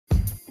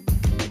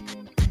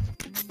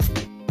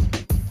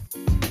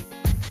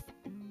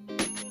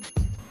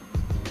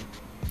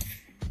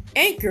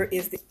Anchor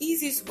is the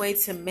easiest way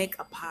to make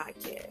a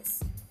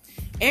podcast.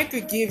 Anchor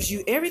gives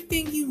you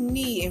everything you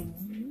need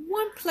in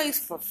one place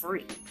for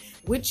free,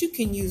 which you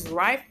can use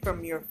right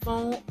from your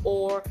phone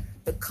or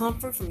the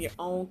comfort from your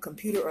own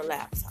computer or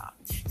laptop.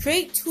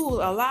 Create tools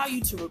allow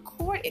you to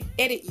record and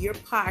edit your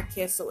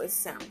podcast so it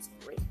sounds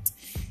great.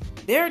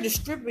 They're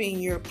distributing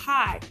your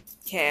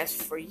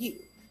podcast for you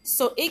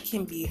so it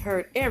can be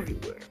heard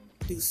everywhere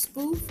through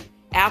Spoof,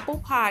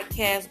 Apple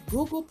Podcasts,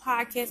 Google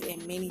Podcasts,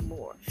 and many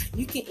more.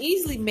 You can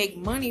easily make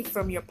money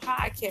from your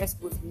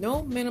podcast with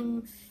no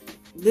minimum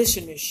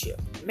listenership.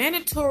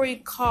 Mandatory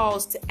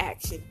calls to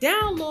action.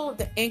 Download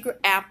the Anchor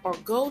app or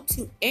go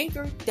to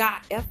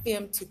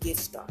anchor.fm to get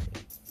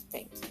started.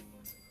 Thank you.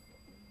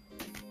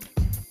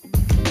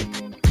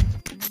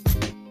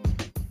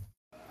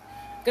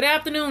 Good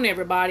afternoon,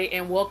 everybody,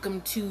 and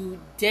welcome to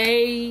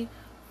day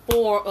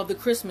 4 of the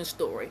Christmas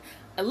story.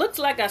 It looks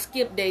like I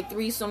skipped day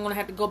 3, so I'm going to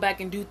have to go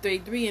back and do day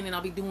 3, and then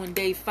I'll be doing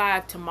day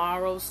 5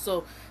 tomorrow.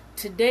 So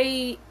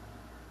yesterday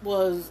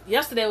was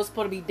supposed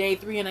to be day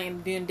 3, and I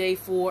am doing day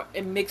 4.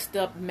 It mixed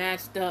up,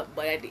 matched up,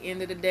 but at the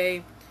end of the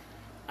day,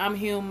 I'm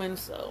human,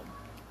 so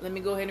let me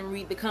go ahead and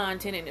read the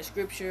content in the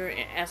scripture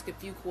and ask a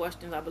few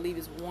questions. I believe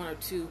it's 1 or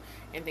 2,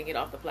 and then get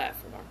off the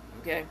platform,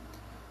 okay?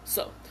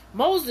 So,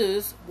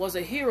 Moses was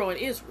a hero in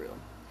Israel.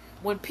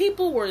 When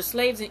people were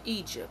slaves in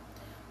Egypt,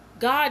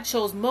 God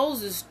chose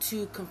Moses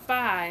to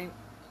confront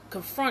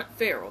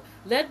Pharaoh,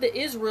 led the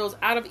Israelites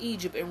out of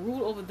Egypt, and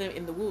ruled over them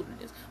in the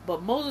wilderness.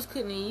 But Moses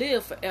couldn't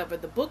live forever.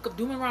 The book of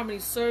Deuteronomy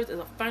serves as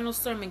a final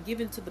sermon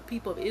given to the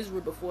people of Israel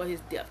before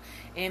his death,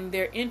 and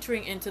they're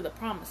entering into the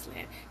promised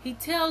land. He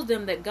tells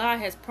them that God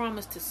has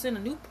promised to send a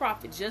new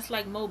prophet just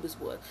like Moses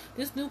was.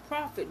 This new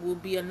prophet will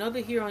be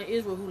another hero in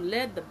Israel who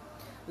led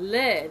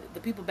the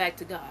people back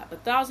to God.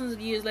 But thousands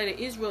of years later,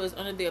 Israel is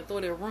under the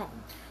authority of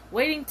Rome.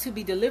 Waiting to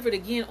be delivered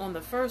again on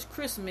the first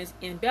Christmas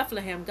in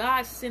Bethlehem,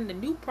 God sent a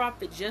new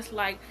prophet just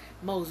like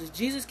Moses.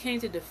 Jesus came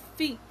to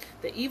defeat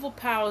the evil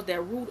powers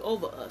that ruled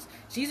over us.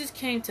 Jesus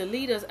came to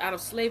lead us out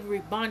of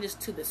slavery, bondage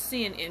to the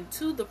sin,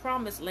 into the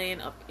promised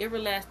land of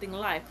everlasting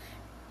life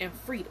and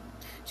freedom.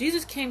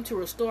 Jesus came to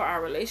restore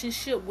our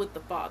relationship with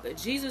the Father.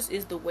 Jesus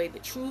is the way, the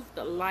truth,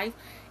 the life,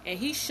 and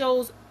he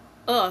shows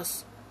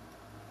as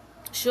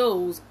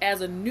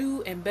a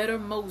new and better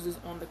Moses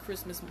on the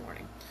Christmas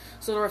morning.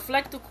 So the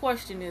reflective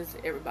question is,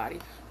 everybody,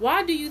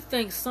 why do you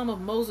think some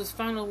of Moses'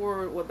 final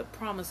word were the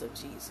promise of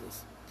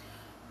Jesus?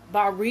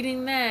 By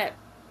reading that,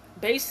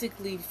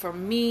 basically for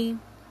me,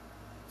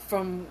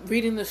 from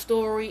reading the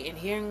story and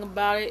hearing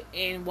about it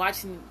and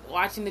watching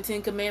the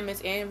 10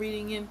 Commandments and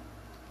reading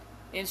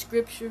in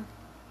scripture,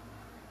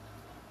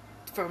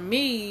 for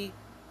me,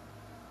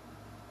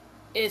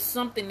 it's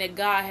something that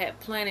God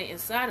had planted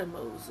inside of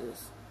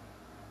Moses.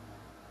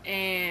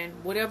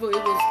 And whatever it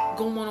was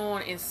going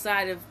on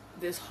inside of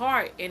this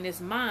heart and this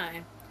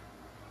mind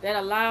that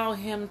allowed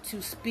him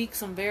to speak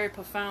some very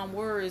profound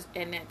words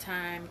in that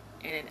time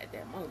and at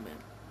that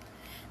moment.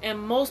 And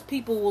most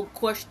people will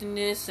question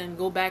this and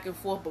go back and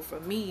forth, but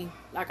for me,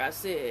 like I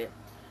said,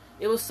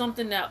 it was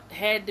something that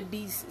had to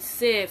be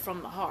said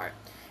from the heart.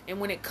 And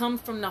when it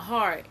comes from the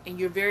heart and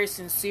you're very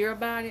sincere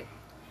about it,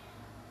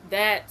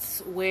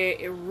 that's where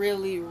it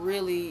really,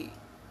 really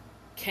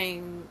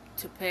came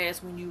to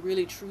pass, when you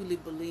really truly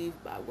believe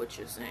by what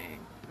you're saying.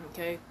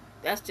 Okay?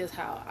 That's just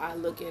how I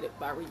look at it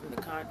by reading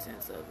the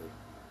contents of it.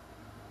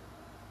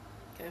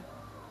 Okay?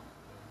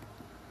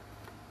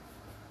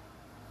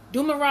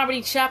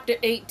 Deuteronomy chapter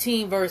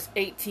 18 verse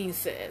 18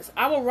 says,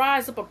 I will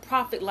rise up a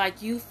prophet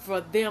like you for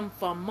them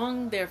from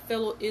among their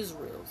fellow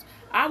Israels.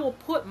 I will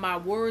put my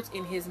words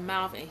in his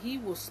mouth, and he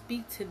will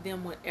speak to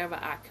them whenever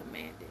I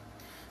command it.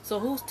 So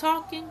who's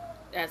talking?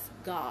 That's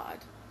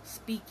God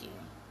speaking.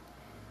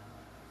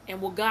 And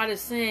what God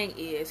is saying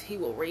is he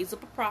will raise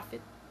up a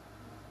prophet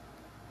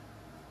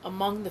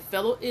among the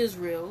fellow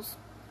Israels,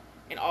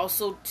 and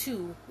also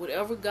too,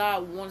 whatever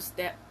God wants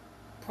that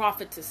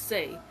prophet to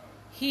say,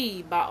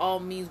 he by all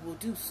means will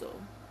do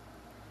so.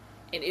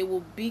 And it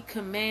will be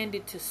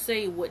commanded to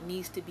say what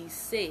needs to be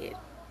said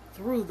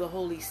through the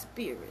Holy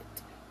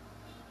Spirit.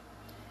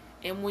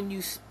 And when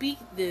you speak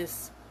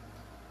this,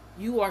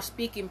 you are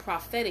speaking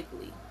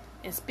prophetically.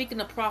 And speaking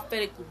a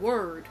prophetic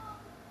word,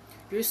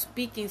 you're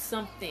speaking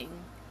something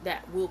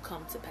that will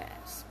come to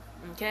pass.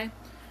 Okay?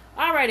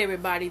 Alright,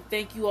 everybody.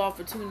 Thank you all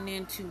for tuning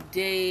in to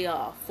day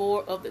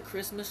 4 of the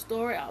Christmas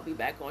story. I'll be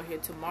back on here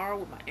tomorrow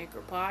with my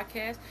Anchor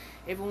podcast.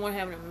 Everyone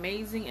have an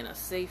amazing and a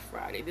safe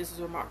Friday. This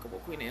is Remarkable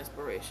Queen of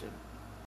Inspiration.